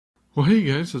Well, hey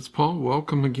guys, it's Paul.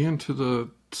 Welcome again to the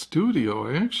studio.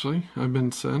 Actually, I've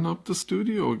been setting up the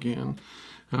studio again.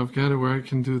 I've got it where I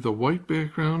can do the white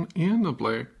background and the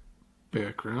black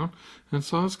background. And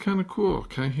so it's kind of cool.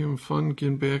 Kind of having fun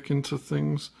getting back into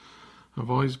things. I've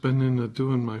always been into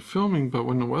doing my filming, but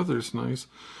when the weather's nice,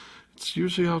 it's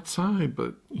usually outside.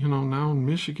 But, now in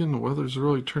Michigan, the weather's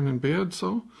really turning bad,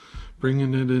 so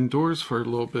bringing it indoors for a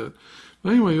little bit. But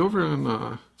anyway, over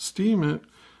on Steam,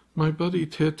 my buddy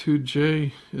Tattooed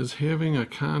Jay is having a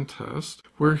contest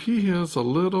where he has a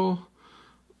little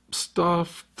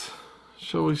stuffed,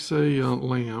 shall we say,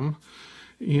 lamb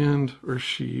or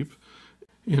sheep,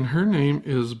 and her name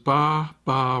is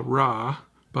Barbara,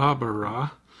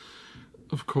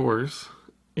 of course.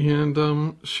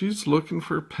 And she's looking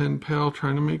for a pen pal,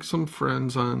 trying to make some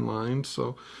friends online.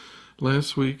 So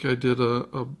last week I did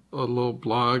a little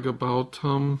blog about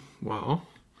well,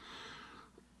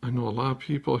 I know a lot of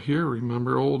people here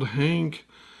remember old Hank.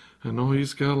 I know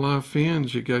he's got a lot of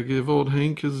fans. You gotta give old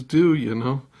Hank his due,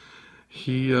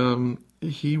 He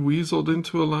weaseled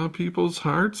into a lot of people's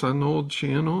hearts on the old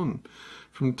channel, and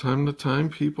from time to time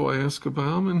people ask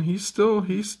about him, and he's still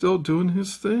doing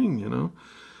his thing,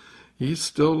 He's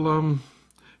still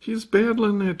he's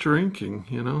battling that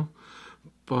drinking,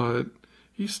 but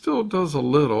he still does a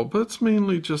little, but it's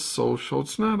mainly just social.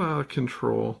 It's not out of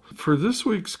control. For this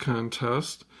week's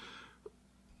contest,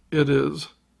 it is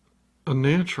a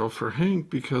natural for Hank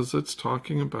because it's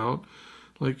talking about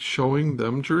like showing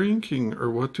them drinking or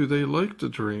what do they like to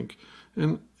drink.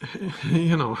 And,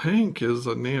 Hank is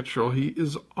a natural. He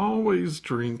is always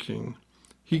drinking.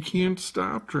 He can't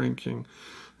stop drinking.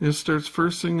 It starts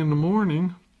first thing in the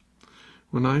morning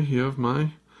when I have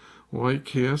my White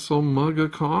Castle mug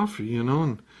of coffee,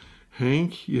 and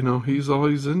Hank, he's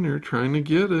always in there trying to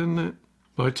get in it.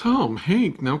 But I tell him,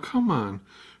 Hank, now come on.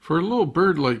 For a little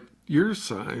bird like your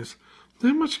size,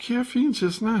 that much caffeine's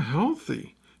just not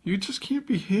healthy. You just can't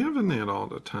be having that all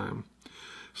the time.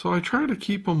 So I try to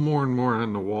keep him more and more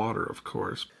on the water, of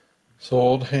course. So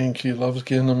old Hank, he loves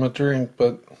getting him a drink,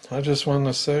 but I just want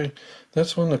to say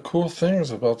that's one of the cool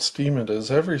things about Steam It is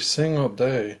every single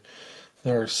day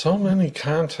there are so many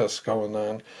contests going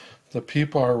on that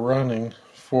people are running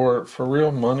for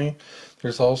real money.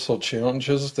 There's also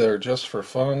challenges that are just for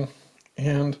fun,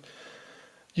 and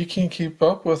you can't keep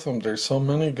up with them. There's so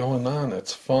many going on.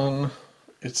 It's fun.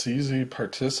 It's easy to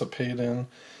participate in.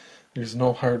 There's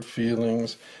no hard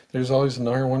feelings. There's always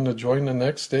another one to join the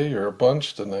next day, or a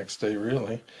bunch the next day,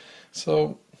 really.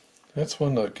 So that's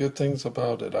one of the good things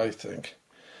about it, I think.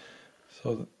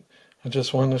 So I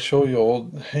just want to show you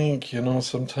old Hank,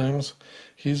 sometimes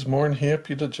he's more than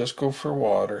happy to just go for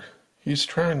water. He's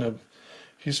trying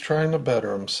to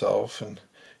better himself and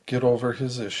get over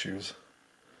his issues.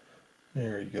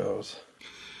 There he goes.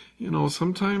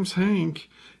 Sometimes Hank,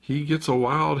 he gets a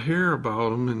wild hair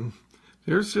about him, and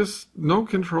there's just no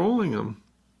controlling him.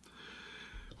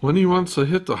 When he wants to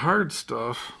hit the hard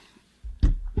stuff,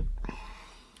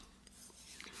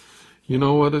 you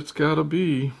know what it's got to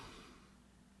be.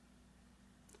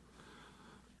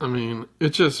 I mean, it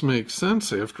just makes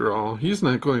sense after all. He's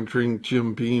not going to drink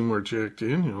Jim Beam or Jack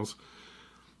Daniels.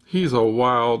 He's a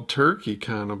wild turkey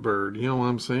kind of bird, you know what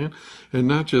I'm saying? And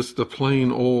not just the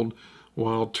plain old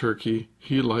wild turkey.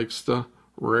 He likes the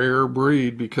rare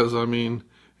breed because,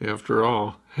 after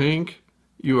all, Hank,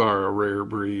 you are a rare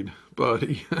breed,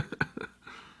 buddy.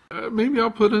 Maybe I'll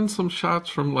put in some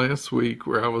shots from last week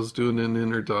where I was doing an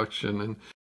introduction and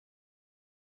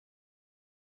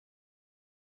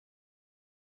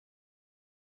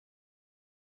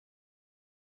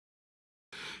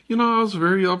I was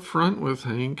very upfront with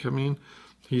Hank.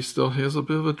 He still has a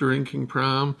bit of a drinking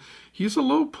problem. He's a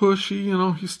little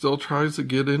pushy, he still tries to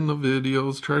get in the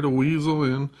videos, try to weasel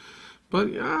in.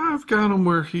 But yeah, I've got him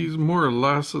where he's more or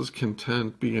less as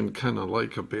content being kind of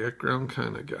like a background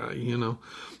kind of guy,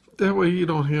 That way you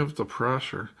don't have the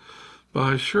pressure. But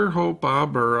I sure hope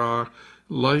Barbara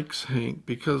likes Hank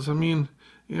because,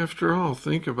 after all,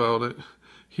 think about it.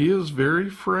 He is very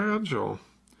fragile.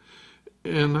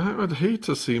 And I would hate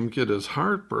to see him get his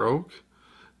heart broke.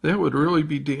 That would really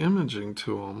be damaging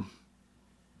to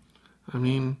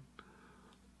him.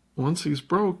 Once he's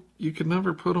broke, you could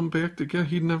never put him back together.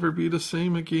 He'd never be the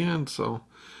same again. So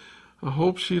I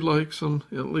hope she likes him,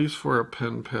 at least for a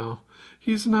pen pal.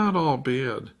 He's not all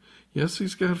bad. Yes,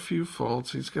 he's got a few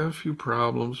faults. He's got a few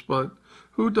problems, but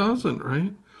who doesn't,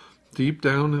 right? Deep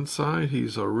down inside,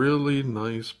 he's a really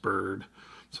nice bird.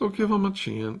 So give him a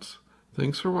chance.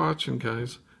 Thanks for watching,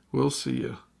 guys. We'll see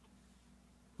you.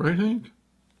 Right, Hank?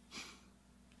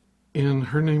 And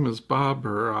her name is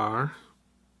Barbara.